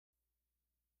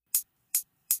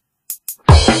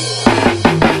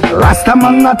Rasta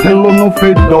man a tell you no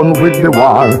fit done with the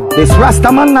war. This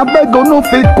Rasta man a beg you no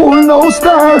fit cool no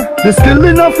star. This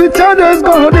killing of each other is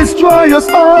gonna destroy us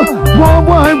all.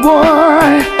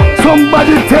 Boy.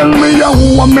 Somebody tell me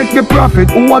who a make the profit,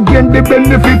 who a gain the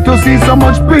benefit to see so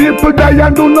much people die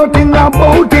and do nothing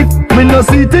about it. Me no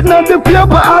see it in the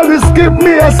paper, all the skip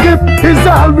me a skip. It's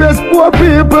always poor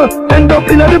people end up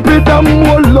in the pit. And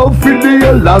more love for the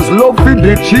elders, love for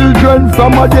the children.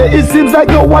 From a day it seems like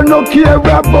no one no care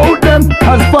about them.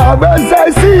 As far as I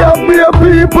see, a few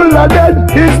people are dead.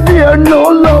 Is there no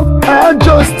love and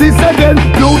justice again?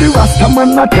 No, the Rasta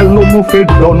man a tell you no fit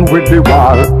done with the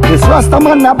war. This Rasta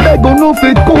man a beg you no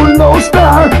fit cool no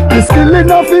star. This killing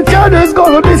of each other is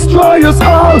gonna destroy us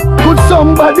all. Could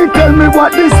somebody tell me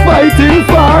what this fighting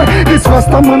for? This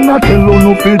Rasta man a tell you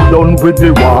no fit done with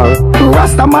the war.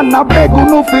 Rasta man a beg you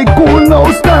no fit cool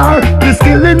no star. This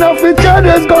killing of each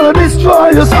other is gonna destroy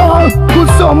us all. Could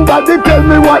somebody tell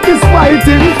me what this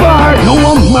fighting for? No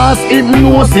one mass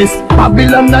hypnosis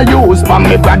Babylon a use for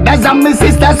me brothers and me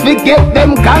sisters. We get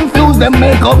them confused. Them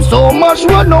make up so much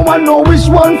word, no one know which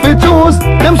one to choose.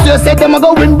 Them sure say them a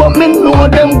go win, but me know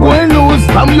them going lose.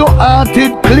 From your heart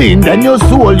it clean, then your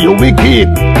soul you will keep.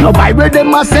 No buy where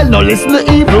them a sell, no listen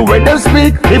to evil where them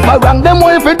speak. If I wrong them,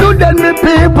 or if I do, then me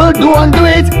people don't do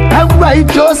it. And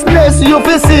righteousness you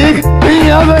feel sick. Me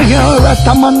have a here,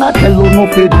 Rasta man a tell you no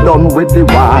fit done with the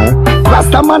war.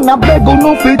 Rasta man a beg you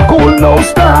no fit cool no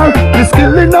star. This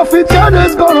killing of each other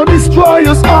is gonna destroy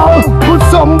us all. Could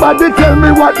somebody tell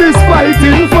me what this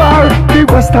fighting for? The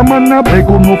Rasta man a beg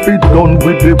you no fit done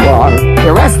with the war.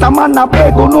 The Rasta man a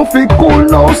beg you no fit cool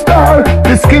no star.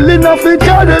 This killing of each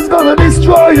other is gonna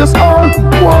destroy us all.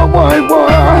 Boy.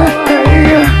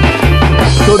 Hey.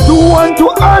 So do unto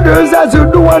others as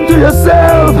you do unto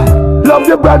yourself. Love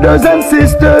your brothers and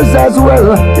sisters as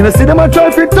well. You know, see them a try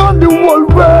to turn the whole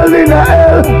world in a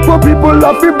hell. For people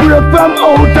love to break from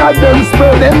out of them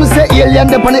spell. Them say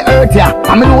alien up on the earth, yeah.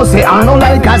 I mean, no say I don't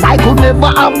like, cause I could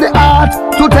never have the heart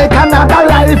to take another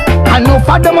life. I know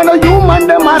for them are no human,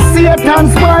 them a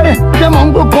Satan's spy. Them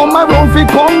hungry come around fi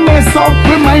come mess up.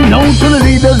 Remind now to the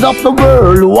leaders of the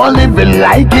world who are living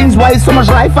like kings. Why so much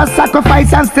life a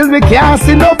sacrifice and still we can't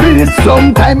see no peace?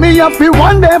 Sometime me have to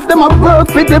wonder if them a work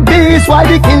for the peace. Why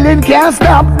the killing can't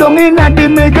stop down in the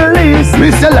Middle East?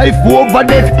 We say life over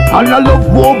death and a love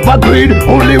over greed.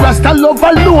 Only Rasta love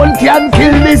alone can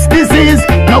kill this disease.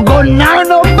 No gun,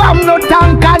 no bomb, no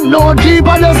tank and no jeep,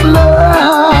 but just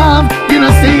love. You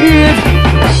know see it?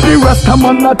 The Rasta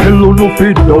man a tell you no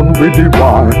fit done with the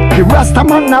war. The Rasta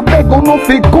man a beg you no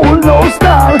fit cool no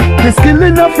star. This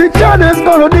killing of each other is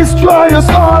gonna destroy us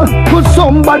all. Could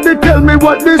somebody tell me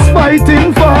what this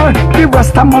fighting for? The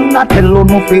Rasta man a tell you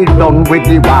no fit done with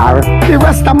the war. The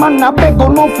Rasta man a beg you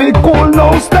no fit cool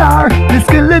no star. This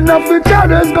killing of each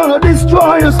other is gonna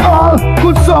destroy us all.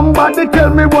 Could somebody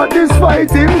tell me what this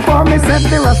fighting for? Me said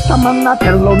the Rasta man a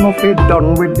tell you no fit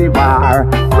done with the war.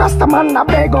 Rasta man a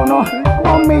beg you no.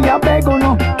 Oh me a beg you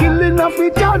no, killing of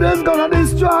each other's gonna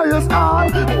destroy us all.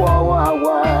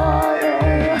 Whoa,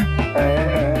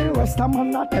 hey. Rasta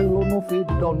man a tell you no fit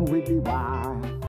done with the war.